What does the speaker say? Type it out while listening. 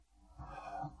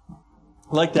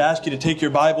I'd like to ask you to take your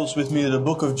Bibles with me to the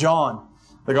book of John,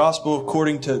 the Gospel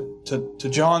according to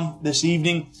John this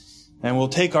evening. And we'll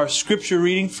take our scripture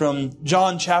reading from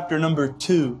John chapter number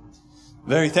 2.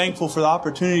 Very thankful for the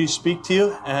opportunity to speak to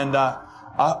you. And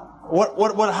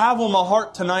what I have on my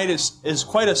heart tonight is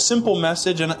quite a simple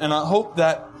message. And I hope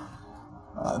that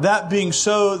that being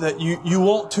so, that you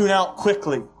won't tune out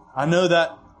quickly. I know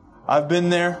that I've been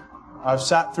there. I've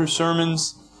sat through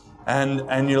sermons.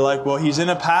 And you're like, well, he's in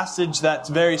a passage that's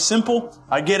very simple.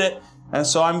 I get it. And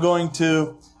so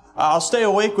I'll stay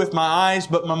awake with my eyes,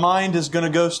 but my mind is going to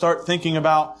go start thinking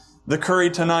about the curry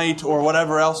tonight or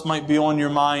whatever else might be on your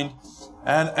mind.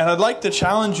 And I'd like to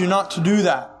challenge you not to do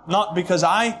that. Not because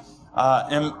I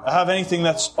have anything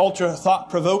that's ultra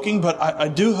thought-provoking, but I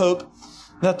do hope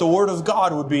that the Word of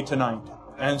God would be tonight.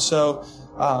 And so,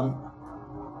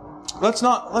 let's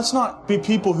not be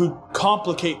people who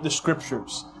complicate the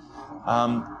Scriptures.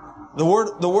 The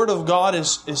Word of God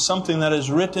is something that is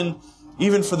written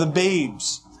even for the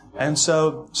babes. And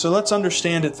so let's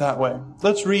understand it that way.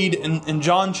 Let's read in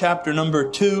John chapter number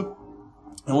 2,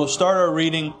 and we'll start our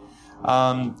reading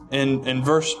in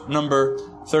verse number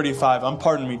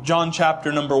 35. John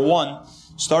chapter number 1,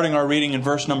 starting our reading in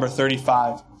verse number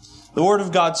 35. The Word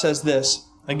of God says this: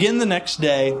 Again the next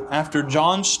day, after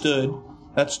John stood,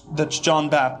 that's John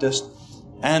Baptist,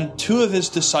 and two of his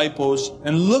disciples,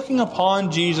 and looking upon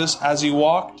Jesus as he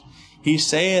walked, he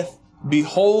saith,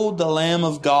 Behold the Lamb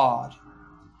of God.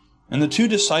 And the two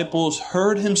disciples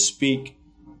heard him speak,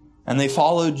 and they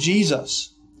followed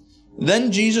Jesus.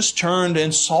 Then Jesus turned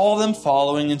and saw them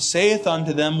following, and saith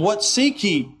unto them, What seek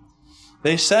ye?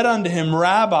 They said unto him,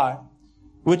 Rabbi,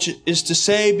 which is to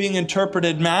say, being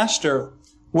interpreted, Master,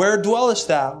 where dwellest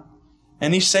thou?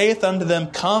 And he saith unto them,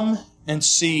 Come and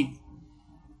see.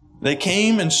 They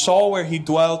came and saw where he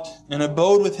dwelt, and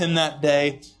abode with him that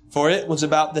day, for it was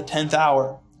about the 10th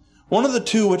hour. One of the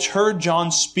two which heard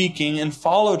John speaking and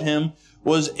followed him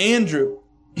was Andrew,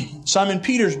 Simon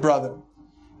Peter's brother.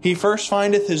 He first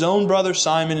findeth his own brother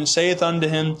Simon, and saith unto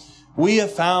him, We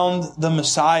have found the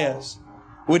Messiah,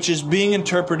 which is being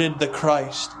interpreted the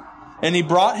Christ. And he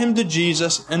brought him to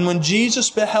Jesus, and when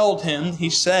Jesus beheld him, he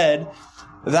said,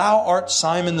 Thou art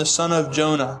Simon the son of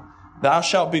Jonah. Thou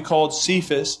shalt be called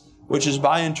Cephas, which is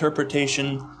by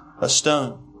interpretation a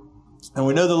stone. And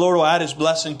we know the Lord will add His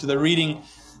blessing to the reading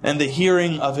and the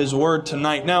hearing of His Word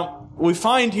tonight. Now, we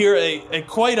find here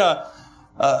quite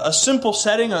a simple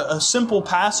setting, a simple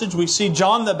passage. We see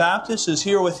John the Baptist is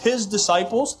here with his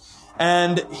disciples,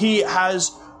 and he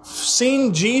has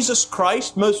seen Jesus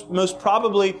Christ most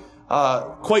probably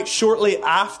quite shortly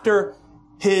after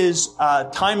his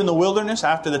time in the wilderness,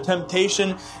 after the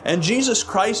temptation. And Jesus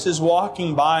Christ is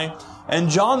walking by, and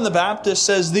John the Baptist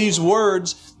says these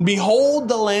words, Behold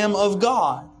the Lamb of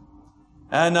God.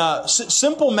 And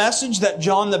simple message that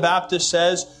John the Baptist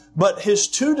says, but his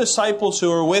two disciples who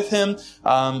are with him,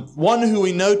 one who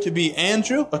we know to be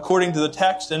Andrew, according to the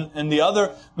text, and the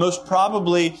other, most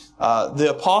probably the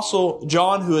Apostle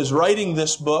John, who is writing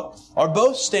this book, are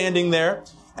both standing there,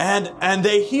 and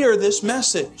they hear this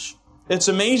message. It's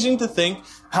amazing to think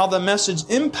how the message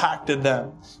impacted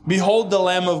them. Behold the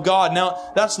Lamb of God.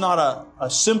 Now, that's not a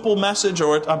simple message,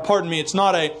 or it's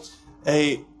not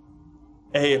a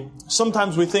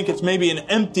sometimes we think it's maybe an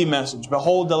empty message.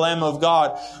 Behold the Lamb of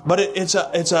God. But it's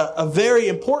a very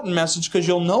important message, because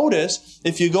you'll notice,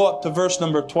 if you go up to verse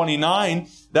number 29,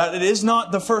 that it is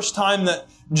not the first time that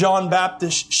John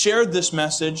Baptist shared this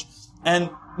message, and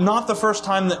not the first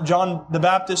time that John the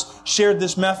Baptist shared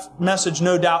this message,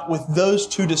 no doubt, with those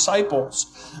two disciples.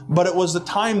 But it was the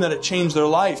time that it changed their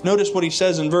life. Notice what he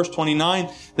says in verse 29.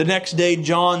 The next day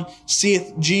John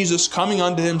seeth Jesus coming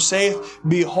unto him, saith,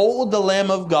 Behold the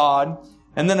Lamb of God.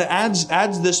 And then it adds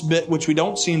this bit, which we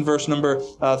don't see in verse number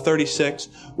 36,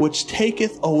 which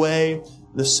taketh away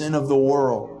the sin of the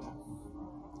world.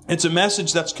 It's a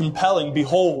message that's compelling.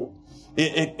 Behold.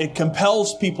 It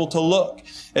compels people to look.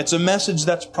 It's a message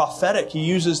that's prophetic. He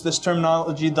uses this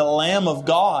terminology, the Lamb of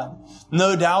God.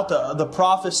 No doubt the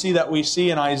prophecy that we see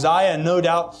in Isaiah, and no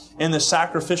doubt in the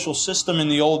sacrificial system in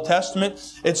the Old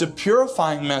Testament. It's a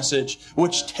purifying message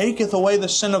which taketh away the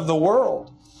sin of the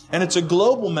world. And it's a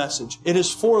global message. It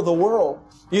is for the world.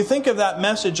 You think of that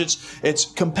message, it's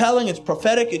compelling, it's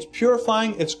prophetic, it's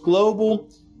purifying, it's global.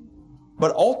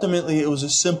 But ultimately it was a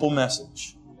simple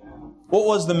message. What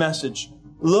was the message?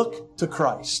 Look to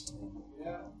Christ.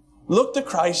 Look to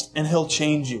Christ and He'll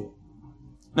change you.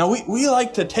 Now we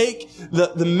like to take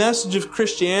the message of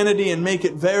Christianity and make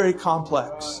it very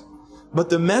complex. But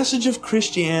the message of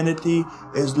Christianity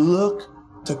is look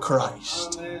to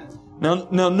Christ. Now,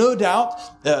 no doubt,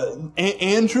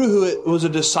 Andrew, who was a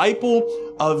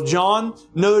disciple of John,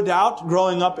 no doubt,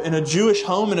 growing up in a Jewish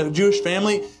home, in a Jewish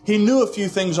family, he knew a few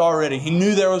things already. He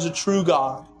knew there was a true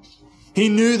God. He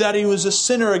knew that he was a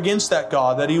sinner against that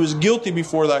God, that he was guilty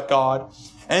before that God.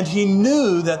 And he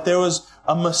knew that there was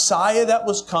a Messiah that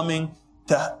was coming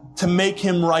to make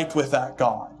him right with that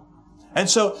God. And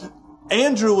so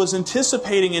Andrew was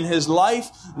anticipating in his life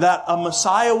that a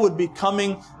Messiah would be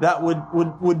coming that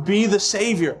would be the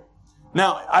Savior.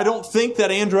 Now, I don't think that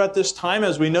Andrew at this time,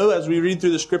 as we know, as we read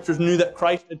through the Scriptures, knew that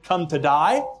Christ had come to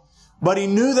die. But he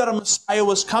knew that a Messiah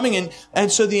was coming.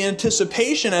 And so the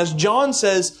anticipation, as John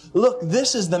says, look,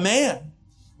 this is the man.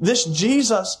 This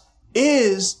Jesus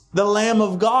is the Lamb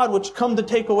of God, which come to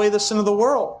take away the sin of the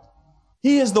world.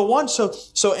 He is the one.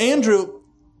 So Andrew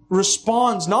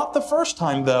responds, not the first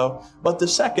time though, but the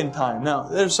second time. Now,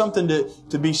 there's something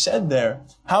to be said there.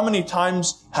 How many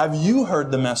times have you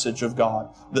heard the message of God?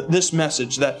 This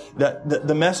message,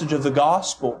 the message of the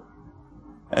gospel,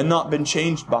 and not been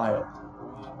changed by it?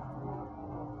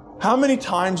 How many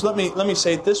times, let me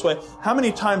say it this way, how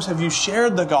many times have you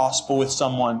shared the gospel with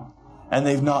someone and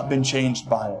they've not been changed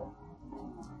by it?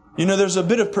 You know, there's a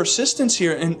bit of persistence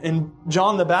here, and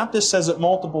John the Baptist says it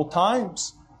multiple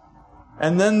times.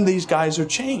 And then these guys are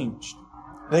changed.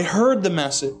 They heard the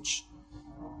message.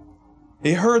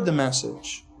 They heard the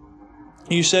message.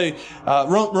 You say,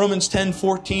 Romans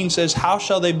 10:14 says, how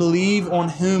shall they believe in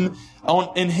him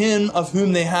of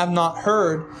whom they have not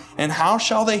heard? And how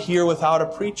shall they hear without a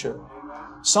preacher?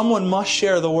 Someone must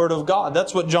share the word of God.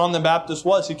 That's what John the Baptist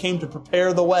was. He came to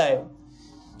prepare the way.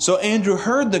 So Andrew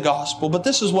heard the gospel, but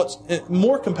this is what's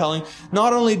more compelling.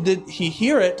 Not only did he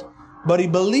hear it, but he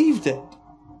believed it.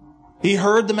 He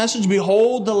heard the message,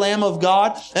 behold the Lamb of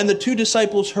God, and the two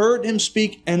disciples heard him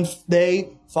speak, and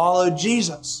they followed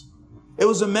Jesus. It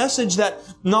was a message that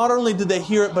not only did they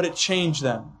hear it, but it changed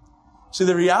them. See,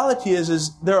 the reality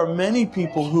is there are many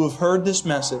people who have heard this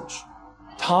message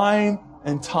time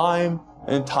and time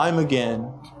and time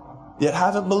again, yet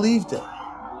haven't believed it.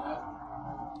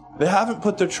 They haven't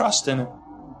put their trust in it.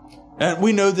 And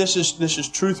we know this is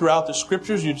true throughout the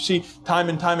Scriptures. You see time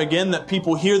and time again that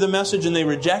people hear the message and they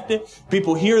reject it.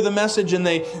 People hear the message and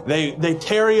they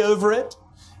tarry over it.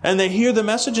 And they hear the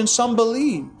message and some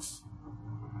believe.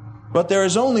 But there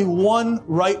is only one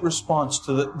right response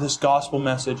to this gospel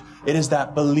message. It is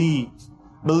that believe.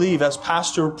 Believe. As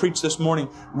Pastor preached this morning,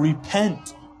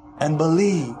 repent and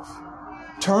believe.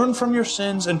 Turn from your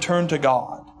sins and turn to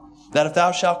God. That if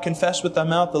thou shalt confess with thy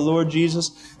mouth the Lord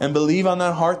Jesus and believe on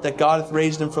thy heart that God hath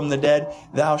raised him from the dead,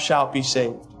 thou shalt be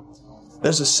saved.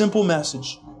 There's a simple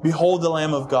message. Behold the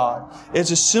Lamb of God.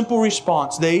 It's a simple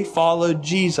response. They followed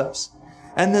Jesus.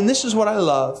 And then this is what I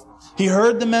love. He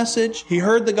heard the message. He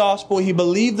heard the gospel. He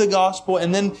believed the gospel.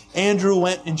 And then Andrew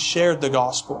went and shared the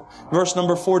gospel. Verse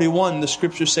number 41, the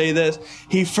Scriptures say this.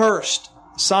 Andrew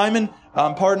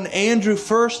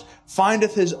first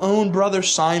findeth his own brother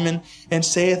Simon and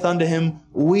saith unto him,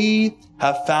 we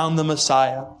have found the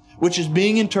Messiah, which is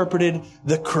being interpreted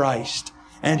the Christ.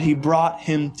 And he brought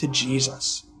him to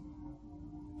Jesus.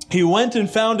 He went and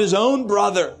found his own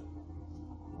brother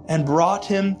and brought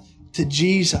him to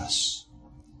Jesus.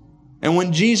 And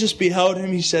when Jesus beheld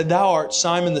him, he said, thou art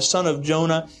Simon, the son of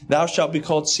Jonah. Thou shalt be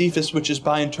called Cephas, which is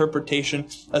by interpretation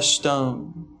a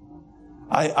stone.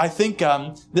 I think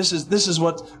this is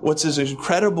what's as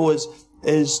incredible is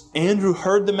Andrew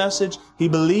heard the message, he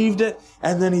believed it,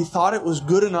 and then he thought it was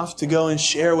good enough to go and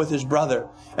share with his brother.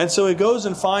 And so he goes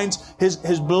and finds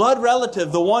his blood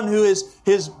relative, the one who is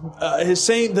his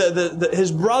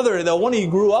brother, the one he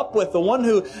grew up with, the one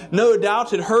who no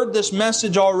doubt had heard this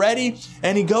message already,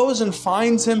 and he goes and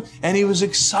finds him, and he was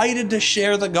excited to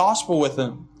share the gospel with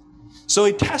him. So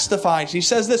he testifies. He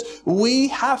says this, we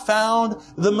have found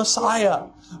the Messiah,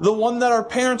 the one that our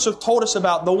parents have told us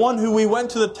about, the one who we went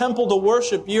to the temple to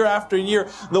worship year after year,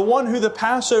 the one who the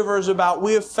Passover is about.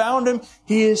 We have found him.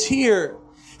 He is here.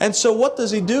 And so what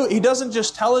does he do? He doesn't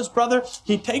just tell his brother.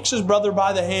 He takes his brother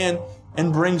by the hand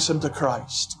and brings him to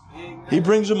Christ. He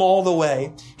brings him all the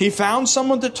way. He found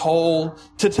someone to tell,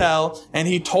 and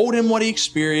he told him what he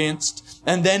experienced,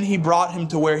 and then he brought him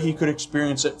to where he could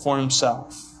experience it for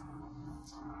himself.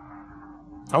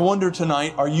 I wonder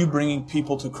tonight, are you bringing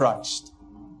people to Christ?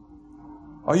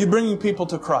 Are you bringing people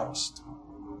to Christ?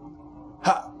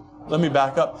 Let me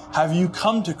back up. Have you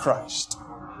come to Christ?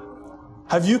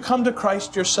 Have you come to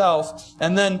Christ yourself?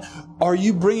 And then, are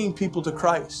you bringing people to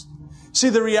Christ? See,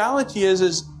 the reality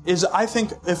is I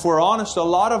think if we're honest, a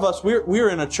lot of us, we're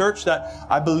in a church that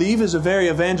I believe is a very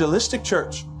evangelistic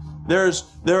church.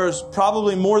 There's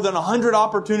probably more than 100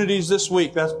 opportunities this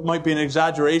week. That might be an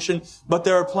exaggeration, but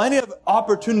there are plenty of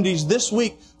opportunities this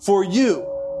week for you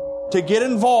to get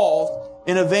involved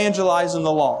in evangelizing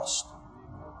the lost.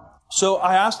 So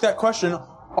I ask that question,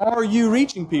 are you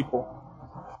reaching people?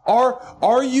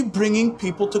 Are you bringing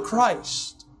people to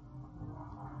Christ?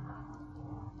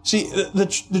 See,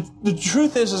 the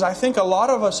truth is I think a lot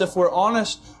of us, if we're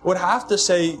honest, would have to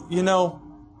say,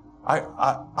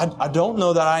 I don't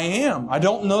know that I am. I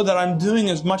don't know that I'm doing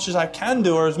as much as I can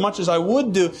do or as much as I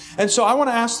would do. And so I want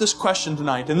to ask this question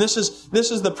tonight. And this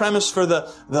is the premise for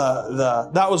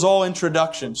that was all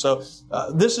introduction. So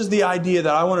this is the idea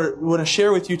that I want to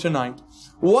share with you tonight.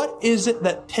 What is it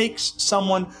that takes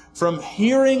someone from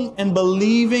hearing and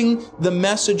believing the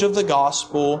message of the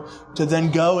gospel to then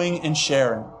going and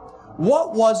sharing?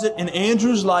 What was it in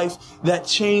Andrew's life that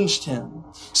changed him?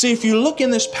 See, if you look in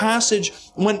this passage,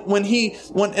 when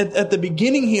at the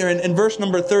beginning here in verse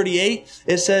number 38,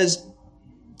 it says,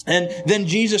 "And then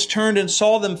Jesus turned and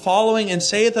saw them following and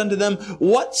saith unto them,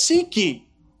 What seek ye?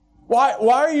 Why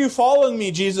are you following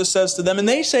me?" Jesus says to them. And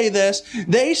they say this,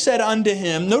 they said unto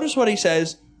him, notice what he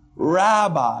says,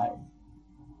 "Rabbi."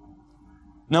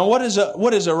 Now what is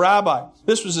a rabbi?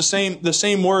 This was the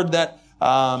same word that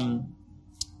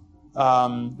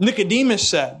Nicodemus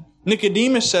said.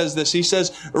 Nicodemus says this. He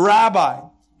says, "Rabbi."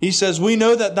 He says, "We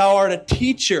know that thou art a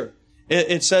teacher."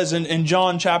 It says in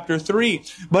John chapter 3.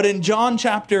 But in John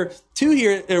chapter 2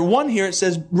 here, or 1 here, it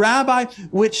says, "Rabbi,"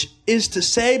 which is to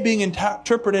say, being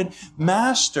interpreted,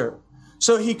 "Master."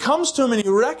 So he comes to him and he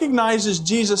recognizes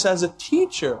Jesus as a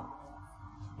teacher.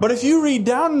 But if you read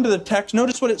down into the text,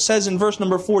 notice what it says in verse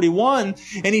number 41.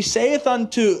 "And he saith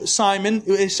unto Simon,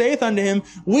 he saith unto him,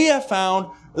 We have found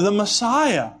the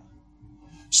Messiah."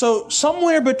 So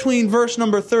somewhere between verse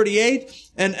number 38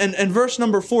 and verse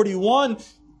number 41,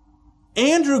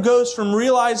 Andrew goes from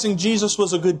realizing Jesus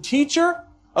was a good teacher,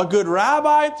 a good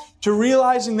rabbi, to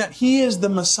realizing that he is the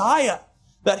Messiah,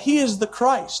 that he is the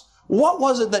Christ. What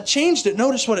was it that changed it?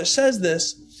 Notice what it says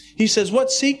this. He says, "What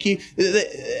seek ye?"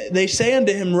 They say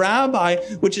unto him, "Rabbi,"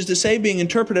 which is to say, being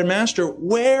interpreted, "Master,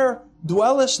 where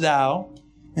dwellest thou?"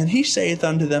 And he saith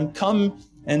unto them, "Come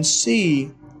and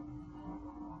see."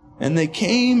 And they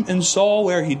came and saw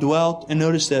where he dwelt, and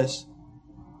notice this,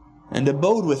 and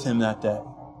abode with him that day.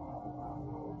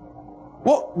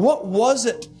 What was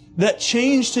it that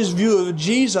changed his view of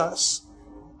Jesus?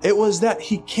 It was that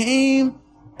he came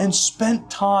and spent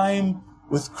time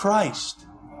with Christ.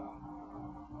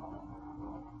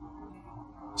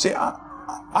 See,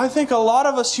 I think a lot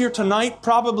of us here tonight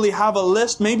probably have a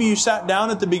list. Maybe you sat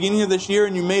down at the beginning of this year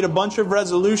and you made a bunch of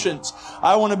resolutions.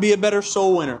 I want to be a better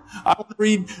soul winner. I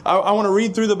want to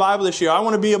read through the Bible this year. I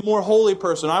want to be a more holy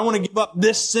person. I want to give up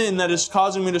this sin that is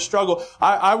causing me to struggle.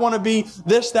 I want to be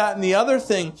this, that, and the other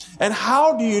thing. And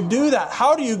how do you do that?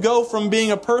 How do you go from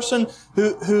being a person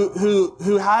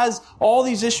who has all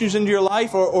these issues into your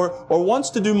life or wants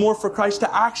to do more for Christ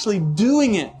to actually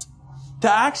doing it, to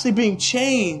actually being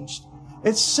changed?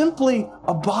 It's simply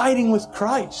abiding with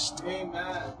Christ.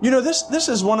 Amen. This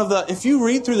is one of the, if you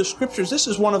read through the scriptures, this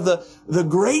is one of the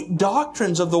great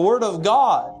doctrines of the Word of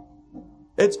God.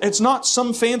 It's not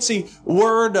some fancy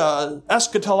word,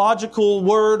 eschatological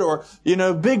word, or,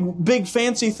 big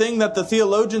fancy thing that the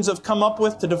theologians have come up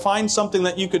with to define something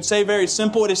that you could say very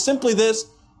simple. It is simply this: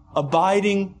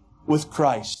 abiding with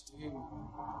Christ.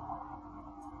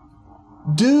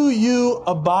 Do you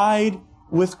abide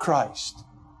with Christ?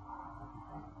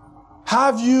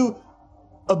 Have you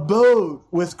abode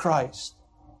with Christ?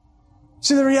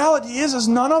 See, the reality is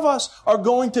none of us are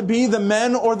going to be the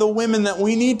men or the women that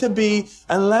we need to be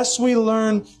unless we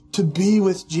learn to be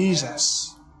with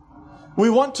Jesus. We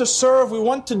want to serve, we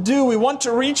want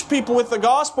to reach people with the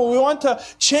gospel, we want to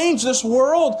change this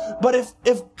world. But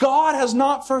if God has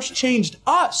not first changed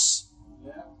us,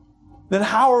 then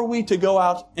how are we to go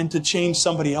out and to change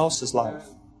somebody else's life?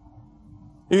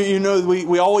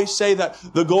 We always say that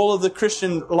the goal of the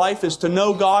Christian life is to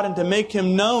know God and to make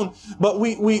Him known. But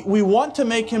we want to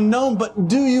make Him known, but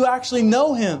do you actually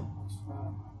know Him?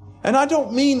 And I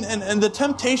don't mean, and the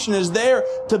temptation is there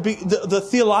to be the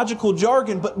theological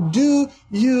jargon, but do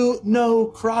you know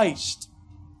Christ?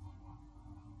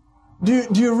 Do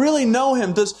you really know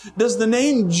Him? Does the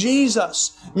name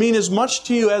Jesus mean as much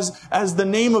to you as the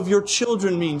name of your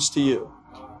children means to you?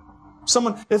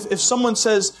 If someone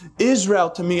says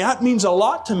Israel to me, that means a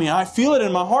lot to me. I feel it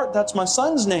in my heart. That's my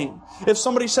son's name. If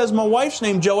somebody says my wife's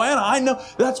name, Joanna, I know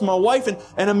that's my wife.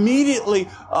 And immediately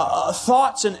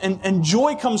thoughts and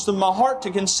joy comes to my heart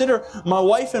to consider my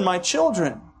wife and my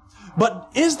children.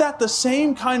 But is that the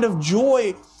same kind of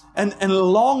joy and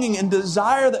longing and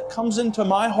desire that comes into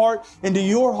my heart, into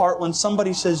your heart when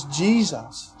somebody says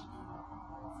Jesus?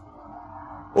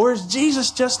 Or is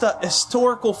Jesus just a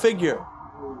historical figure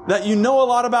that you know a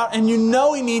lot about and you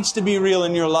know He needs to be real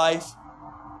in your life,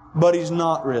 but He's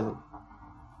not really?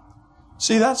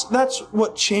 See, that's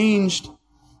what changed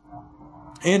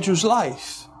Andrew's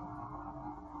life.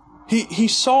 He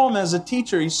saw Him as a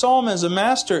teacher. He saw Him as a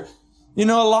master. You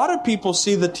know, a lot of people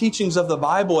see the teachings of the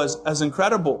Bible as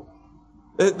incredible.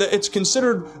 It's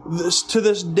considered to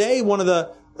this day one of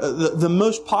the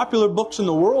most popular books in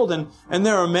the world, and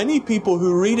there are many people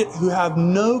who read it who have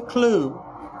no clue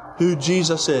who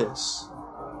Jesus is.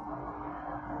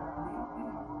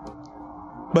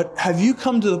 But have you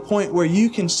come to the point where you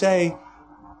can say,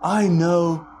 I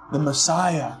know the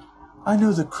Messiah, I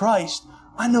know the Christ,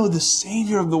 I know the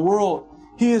Savior of the world.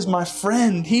 He is my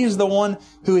friend. He is the one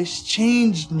who has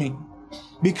changed me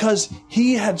because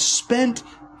He had spent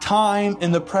time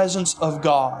in the presence of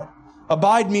God.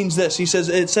 Abide means this.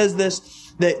 It says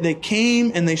this, that they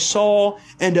came and they saw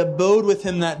and abode with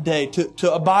Him that day.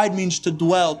 To abide means to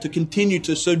dwell, to continue,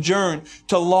 to sojourn,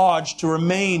 to lodge, to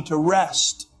remain, to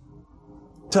rest.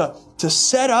 To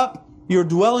set up your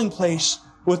dwelling place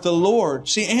with the Lord.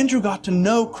 See, Andrew got to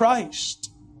know Christ.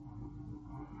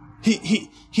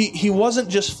 He wasn't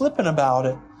just flippant about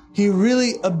it. He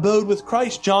really abode with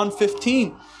Christ. John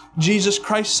 15, Jesus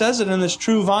Christ says it in this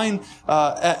true vine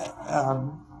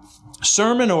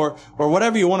sermon or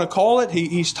whatever you want to call it.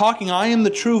 He's talking, I am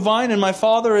the true vine and my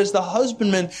Father is the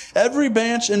husbandman. Every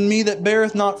branch in me that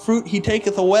beareth not fruit He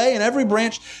taketh away, and every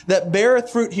branch that beareth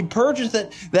fruit He purgeth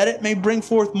it, that it may bring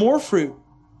forth more fruit.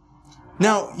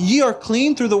 Now ye are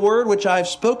clean through the word which I have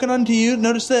spoken unto you.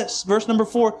 Notice this, verse number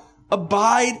 4,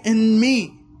 abide in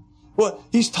me. Well,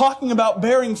 He's talking about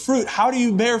bearing fruit. How do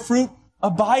you bear fruit?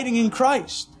 Abiding in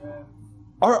Christ.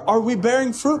 Are we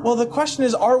bearing fruit? Well, the question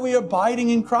is, are we abiding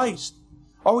in Christ?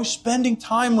 Are we spending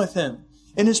time with Him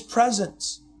in His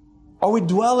presence? Are we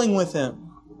dwelling with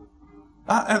Him?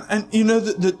 And you know,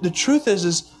 the truth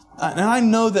is, and I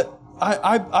know that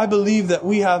I believe that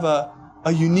we have a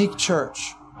unique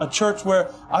church. A church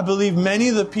where I believe many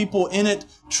of the people in it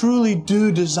truly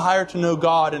do desire to know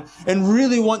God and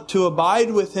really want to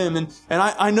abide with Him. And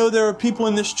I know there are people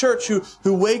in this church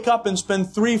who wake up and spend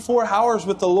 3-4 hours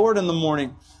with the Lord in the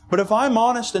morning. But if I'm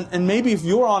honest, and maybe if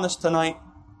you're honest tonight,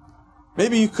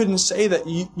 maybe you couldn't say that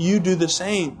you do the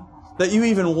same, that you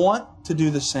even want to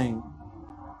do the same.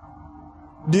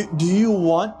 Do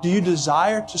you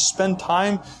desire to spend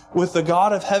time with the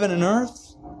God of heaven and earth?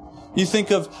 You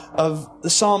think of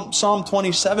Psalm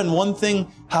 27, one thing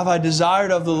have I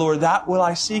desired of the Lord, that will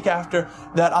I seek after,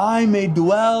 that I may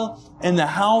dwell in the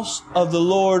house of the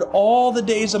Lord all the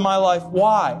days of my life.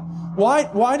 Why?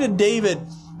 Why did David,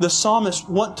 the psalmist,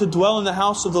 want to dwell in the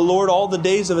house of the Lord all the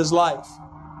days of his life?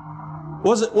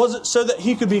 Was it so that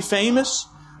he could be famous?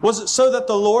 Was it so that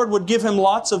the Lord would give him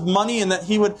lots of money and that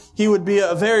he would be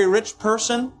a very rich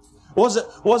person? Was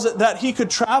it that he could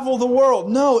travel the world?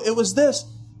 No, it was this,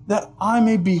 that I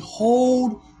may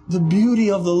behold the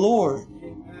beauty of the Lord.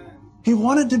 He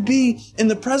wanted to be in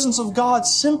the presence of God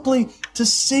simply to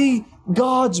see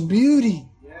God's beauty,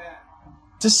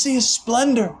 to see His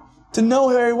splendor, to know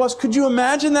where He was. Could you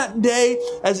imagine that day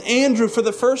as Andrew, for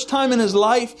the first time in his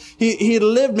life, he had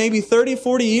lived maybe 30,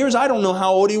 40 years. I don't know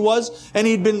how old he was. And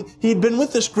he'd been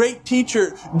with this great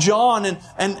teacher, John,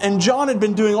 and John had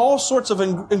been doing all sorts of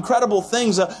incredible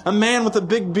things. A man with a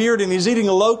big beard, and he's eating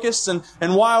locusts and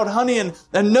wild honey. And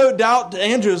no doubt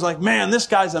Andrew is like, man, this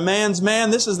guy's a man's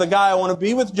man. This is the guy I want to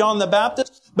be with, John the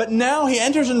Baptist. But now he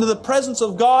enters into the presence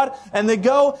of God, and they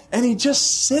go, and he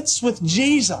just sits with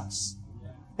Jesus.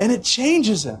 And it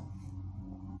changes him.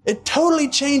 It totally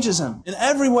changes him in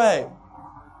every way.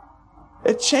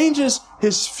 It changes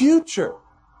his future.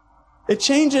 It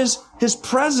changes his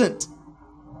present.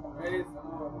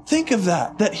 Think of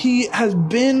that he has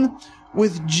been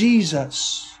with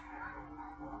Jesus.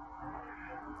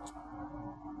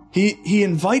 He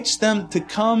invites them to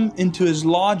come into His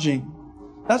lodging.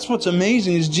 That's what's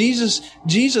amazing is Jesus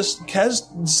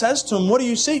says to him, what do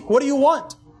you seek? What do you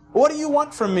want? What do you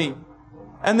want from me?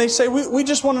 And they say, we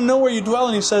just want to know where you dwell.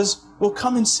 And He says, well,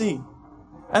 come and see.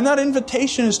 And that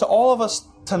invitation is to all of us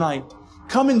tonight.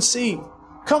 Come and see.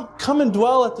 Come and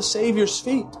dwell at the Savior's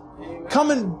feet. Come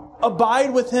and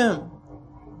abide with Him.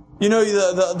 You know,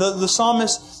 the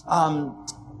psalmist,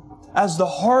 as the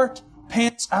hart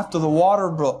pants after the water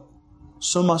brook,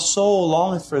 so my soul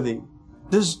longeth for Thee.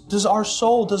 Does our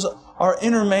soul, does our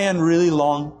inner man really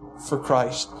long for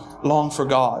Christ, long for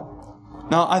God?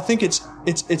 Now, I think it's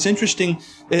interesting.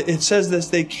 It says this,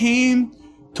 they came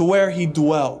to where He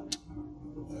dwelt.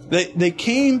 They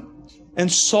came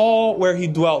and saw where he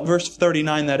dwelt. Verse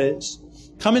 39, that is.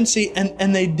 Come and see.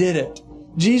 And they did it.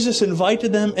 Jesus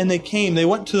invited them and they came. They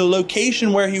went to the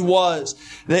location where he was.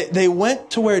 They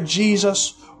went to where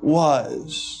Jesus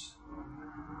was.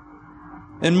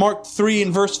 In Mark 3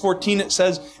 and verse 14 it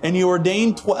says, and he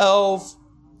ordained 12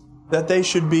 that they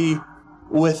should be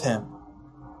with him.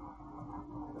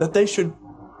 That they should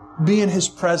be in his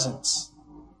presence.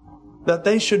 That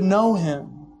they should know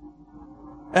him.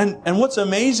 And what's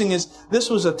amazing is this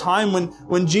was a time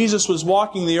when Jesus was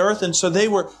walking the earth, and so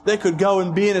they could go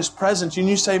and be in his presence. And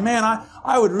you say, man,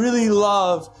 I would really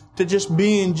love to just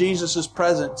be in Jesus'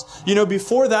 presence. You know,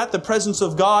 before that, the presence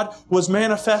of God was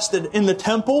manifested in the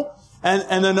temple.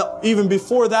 And then even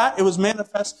before that, it was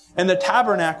manifest in the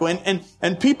tabernacle.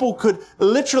 And people could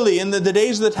literally, in the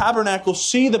days of the tabernacle,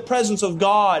 see the presence of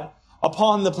God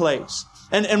upon the place.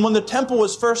 And when the temple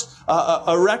was first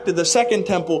erected, the second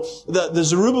temple, the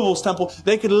Zerubbabel's temple,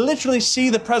 they could literally see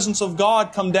the presence of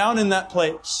God come down in that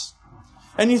place.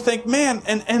 And you think, man,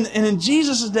 and in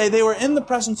Jesus' day, they were in the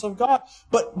presence of God.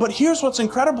 But here's what's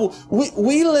incredible.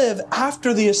 We live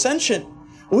after the ascension.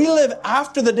 We live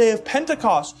after the day of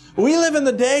Pentecost. We live in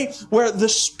the day where the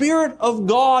Spirit of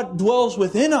God dwells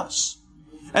within us.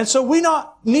 And so we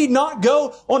need not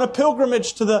go on a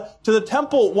pilgrimage to the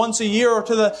temple once a year or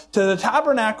to the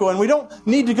tabernacle. And we don't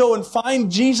need to go and find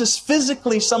Jesus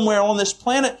physically somewhere on this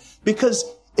planet, because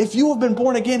if you have been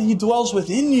born again, he dwells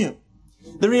within you.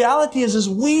 The reality is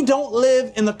we don't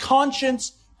live in the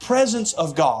conscious presence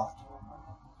of God.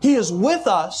 He is with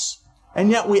us, and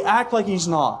yet we act like he's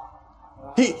not.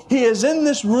 He is in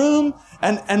this room,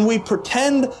 and we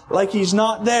pretend like he's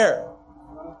not there.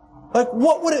 Like,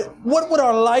 what would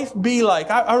our life be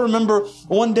like? I remember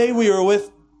one day we were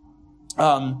with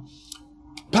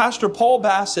Pastor Paul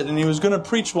Bassett, and he was going to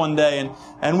preach one day,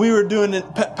 and we were doing it.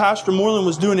 Pastor Moreland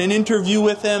was doing an interview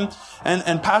with him,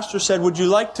 and Pastor said, "Would you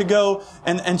like to go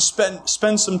and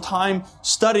spend some time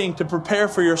studying to prepare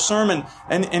for your sermon?"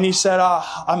 And he said,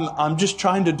 "I'm just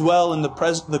trying to dwell in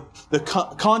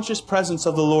the conscious presence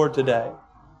of the Lord today."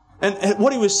 And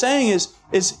what he was saying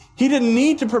is he didn't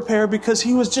need to prepare because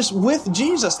he was just with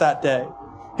Jesus that day.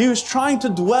 He was trying to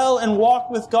dwell and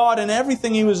walk with God in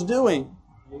everything he was doing.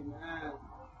 Amen.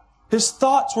 His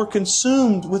thoughts were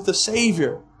consumed with the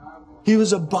Savior. He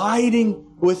was abiding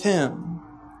with him.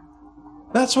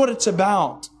 That's what it's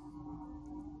about.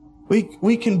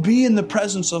 We can be in the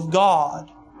presence of God.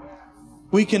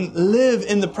 We can live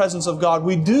in the presence of God.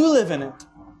 We do live in it,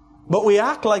 but we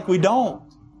act like we don't.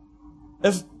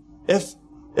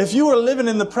 If you were living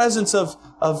in the presence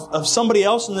of somebody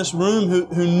else in this room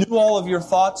who knew all of your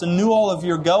thoughts and knew all of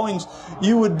your goings,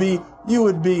 you would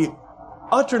be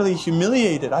utterly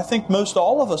humiliated. I think most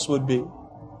all of us would be.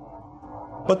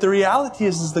 But the reality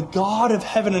is the God of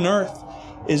heaven and earth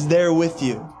is there with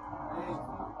you.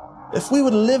 If we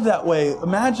would live that way,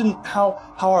 imagine how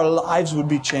our lives would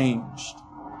be changed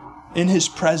in his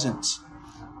presence.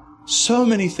 So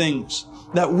many things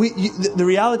that the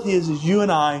reality is you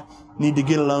and I need to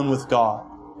get alone with God.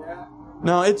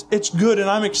 Now, it's good, and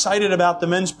I'm excited about the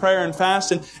men's prayer and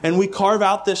fast, and we carve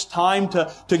out this time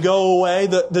to go away.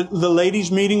 The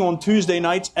ladies' meeting on Tuesday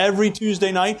nights, every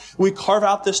Tuesday night, we carve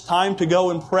out this time to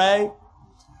go and pray.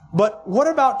 But what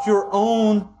about your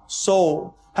own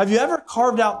soul? Have you ever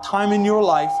carved out time in your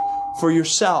life for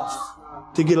yourself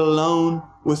to get alone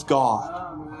with God?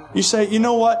 You say, you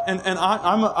know what, and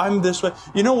I'm this way.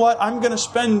 You know what, I'm going to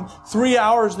spend 3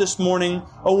 hours this morning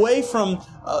away from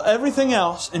everything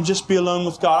else and just be alone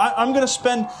with God. I'm going to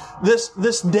spend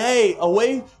this day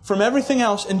away from everything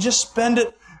else and just spend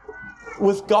it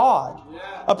with God.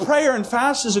 A prayer and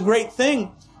fast is a great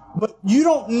thing, but you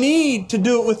don't need to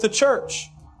do it with the church.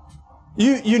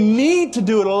 You need to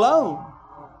do it alone.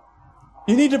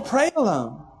 You need to pray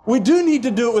alone. We do need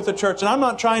to do it with the church, and I'm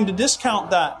not trying to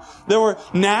discount that. There were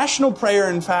national prayer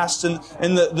and fasts in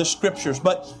the scriptures,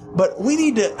 but we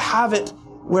need to have it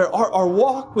where our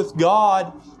walk with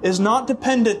God is not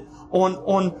dependent on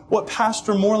what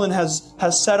Pastor Moreland has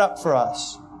set up for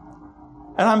us.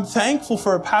 And I'm thankful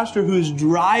for a pastor who is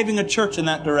driving a church in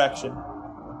that direction.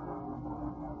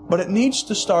 But it needs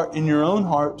to start in your own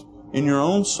heart, in your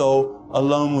own soul,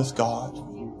 alone with God.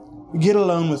 Get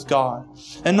alone with God.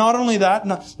 And not only that,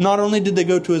 not only did they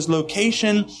go to his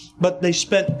location, but they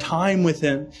spent time with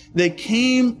him. They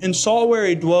came and saw where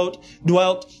he dwelt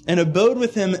and abode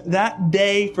with him that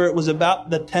day, for it was about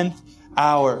the 10th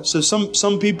hour. So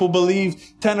some people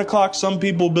believe 10 o'clock, some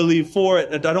people believe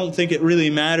 4. I don't think it really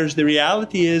matters. The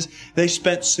reality is they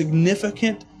spent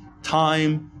significant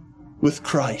time with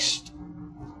Christ.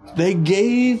 They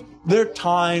gave their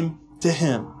time to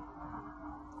him.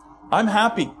 I'm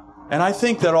happy. And I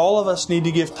think that all of us need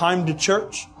to give time to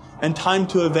church and time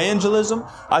to evangelism.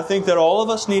 I think that all of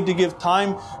us need to give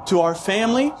time to our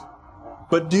family.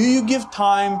 But do you give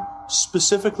time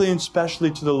specifically and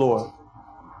specially to the Lord?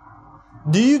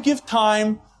 Do you give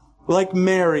time like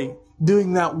Mary,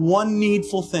 doing that one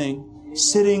needful thing,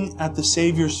 sitting at the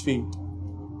Savior's feet?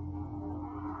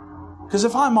 Because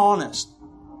if I'm honest,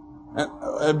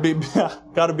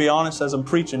 got to be honest as I'm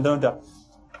preaching, don't I?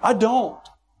 I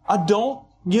don't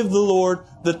give the Lord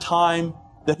the time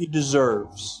that He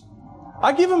deserves.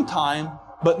 I give Him time,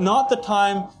 but not the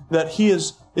time that He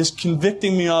is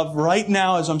convicting me of right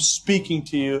now as I'm speaking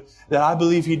to you that I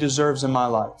believe He deserves in my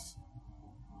life.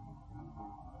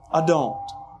 I don't.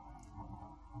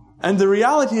 And the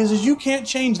reality is you can't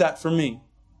change that for me.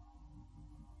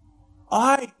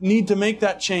 I need to make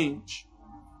that change.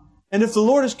 And if the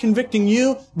Lord is convicting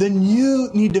you, then you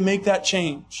need to make that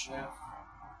change.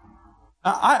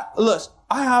 Listen,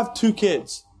 I have 2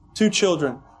 kids, 2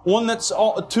 children. One that's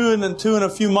 2 and a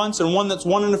few months, and one that's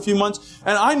 1 in a few months.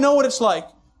 And I know what it's like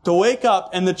to wake up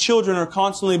and the children are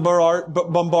constantly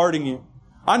bombarding you.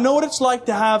 I know what it's like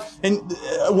to have, and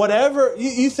whatever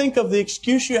you think of the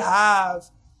excuse you have,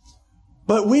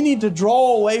 but we need to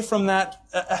draw away from that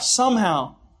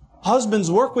somehow. Husbands,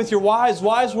 work with your wives.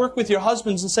 Wives, work with your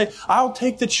husbands and say, I'll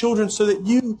take the children so that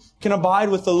you can abide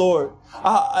with the Lord.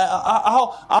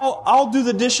 I'll do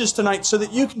the dishes tonight so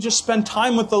that you can just spend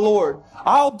time with the Lord.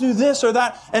 I'll do this or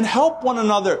that and help one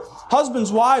another.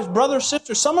 Husbands, wives, brothers,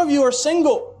 sisters. Some of you are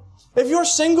single. If you're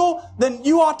single, then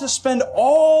you ought to spend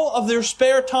all of their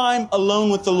spare time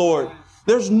alone with the Lord.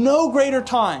 There's no greater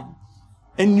time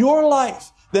in your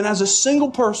life than as a single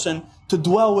person to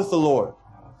dwell with the Lord.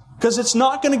 Because it's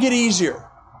not going to get easier.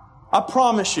 I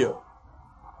promise you.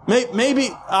 Maybe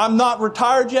I'm not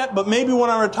retired yet, but maybe when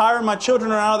I retire and my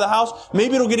children are out of the house,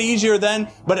 maybe it'll get easier then,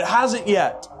 but it hasn't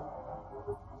yet.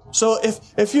 So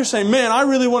if you're saying, man, I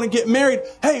really want to get married,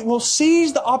 hey, well,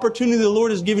 seize the opportunity the Lord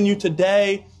has given you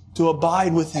today to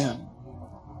abide with Him,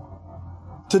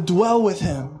 to dwell with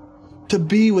Him, to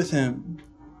be with Him.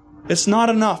 It's not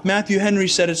enough. Matthew Henry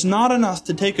said, it's not enough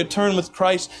to take a turn with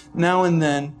Christ now and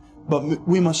then, but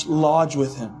we must lodge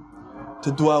with Him,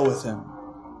 to dwell with Him.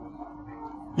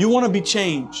 You want to be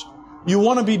changed. You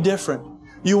want to be different.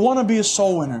 You want to be a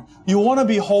soul winner. You want to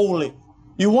be holy.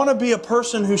 You want to be a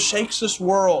person who shakes this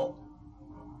world.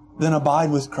 Then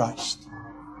abide with Christ.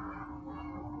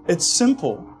 It's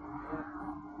simple.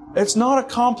 It's not a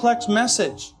complex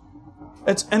message.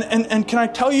 And can I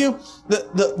tell you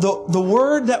that the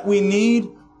word that we need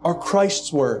are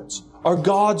Christ's words, are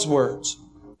God's words.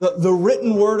 The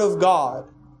written Word of God.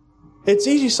 It's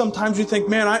easy sometimes you think,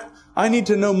 man, I need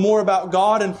to know more about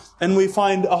God, and we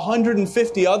find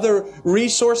 150 other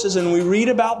resources and we read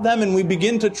about them and we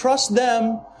begin to trust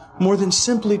them more than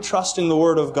simply trusting the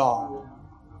Word of God.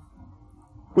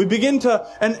 We begin to,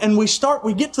 and we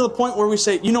get to the point where we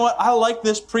say, you know what, I like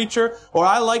this preacher, or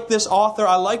I like this author,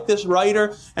 I like this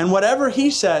writer, and whatever he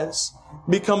says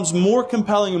becomes more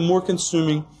compelling and more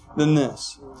consuming than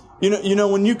this. You know,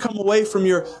 when you come away from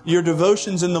your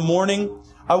devotions in the morning,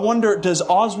 I wonder, does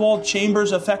Oswald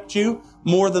Chambers affect you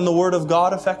more than the Word of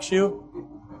God affects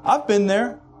you? I've been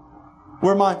there,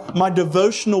 where my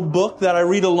devotional book that I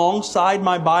read alongside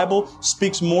my Bible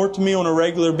speaks more to me on a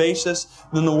regular basis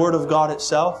than the Word of God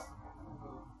itself.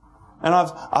 And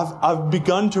I've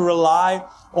begun to rely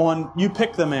on, you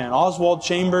pick the man, Oswald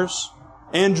Chambers,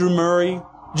 Andrew Murray,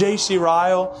 J.C.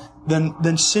 Ryle,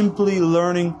 than simply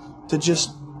learning to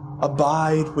just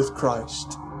abide with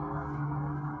Christ.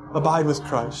 Abide with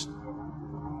Christ.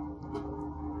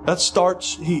 That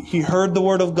starts, he heard the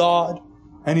Word of God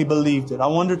and he believed it. I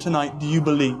wonder tonight, do you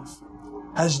believe?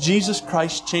 Has Jesus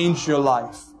Christ changed your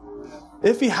life?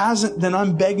 If He hasn't, then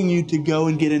I'm begging you to go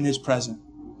and get in His presence.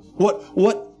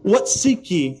 What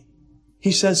seek ye?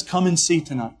 He says, come and see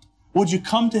tonight. Would you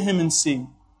come to Him and see?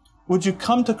 Would you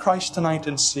come to Christ tonight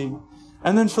and see?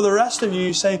 And then for the rest of you,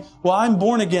 you say, well, I'm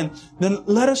born again. Then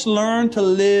let us learn to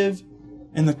live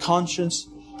in the conscious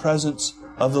presence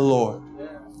of the Lord.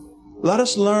 Let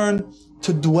us learn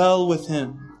to dwell with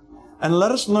Him. And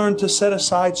let us learn to set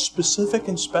aside specific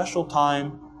and special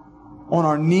time on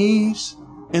our knees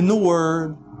in the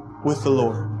Word with the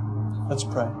Lord. Let's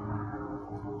pray.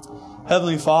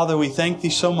 Heavenly Father, we thank Thee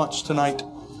so much tonight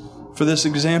for this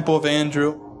example of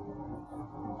Andrew.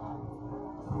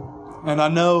 And I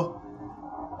know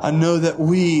that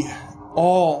we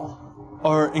all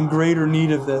are in greater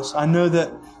need of this. I know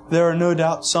that there are no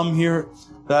doubt some here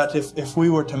that if we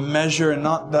were to measure, and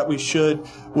not that we should,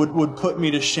 would put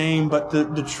me to shame. But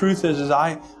the truth is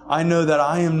I know that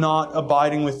I am not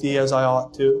abiding with Thee as I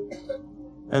ought to.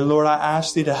 And Lord, I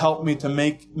ask Thee to help me to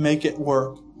make it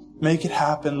work. Make it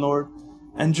happen, Lord.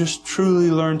 And just truly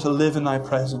learn to live in Thy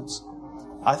presence.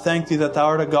 I thank Thee that Thou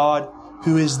art a God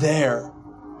who is there,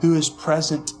 who is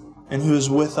present, and who is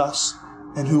with us,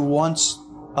 and who wants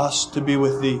us to be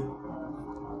with Thee.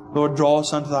 Lord, draw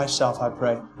us unto Thyself, I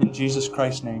pray. In Jesus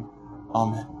Christ's name,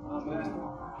 amen.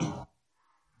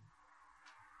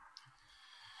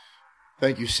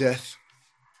 Thank you, Seth.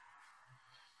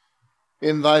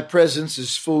 In Thy presence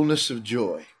is fullness of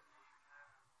joy,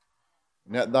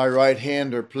 and at Thy right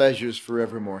hand are pleasures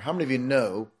forevermore. How many of you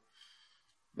know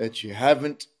that you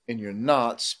haven't and you're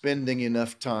not spending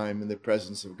enough time in the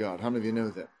presence of God? How many of you know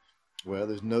that? Well,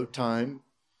 there's no time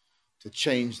to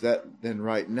change that than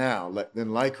right now,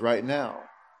 like right now.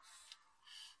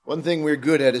 One thing we're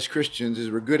good at as Christians is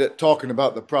we're good at talking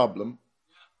about the problem,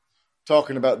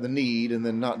 talking about the need, and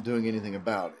then not doing anything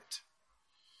about it.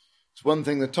 It's one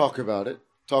thing to talk about it,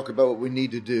 talk about what we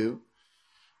need to do.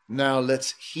 Now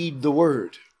let's heed the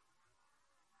word.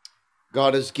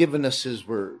 God has given us His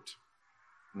word,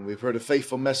 and we've heard a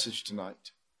faithful message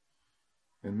tonight.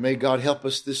 And may God help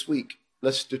us this week.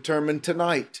 Let's determine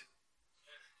tonight,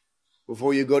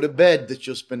 before you go to bed, that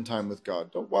you'll spend time with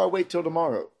God. Don't wait till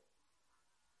tomorrow.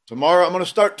 Tomorrow, I'm going to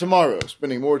start tomorrow,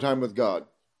 spending more time with God.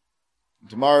 And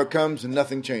tomorrow comes and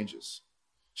nothing changes.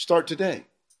 Start today.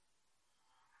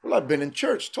 Well, I've been in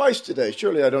church twice today.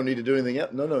 Surely I don't need to do anything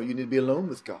else. No, you need to be alone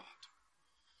with God.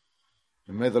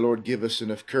 And may the Lord give us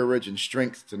enough courage and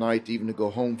strength tonight even to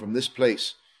go home from this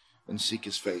place and seek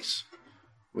His face.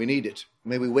 We need it.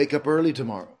 May we wake up early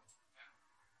tomorrow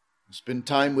and spend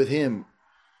time with Him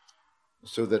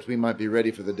so that we might be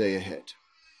ready for the day ahead.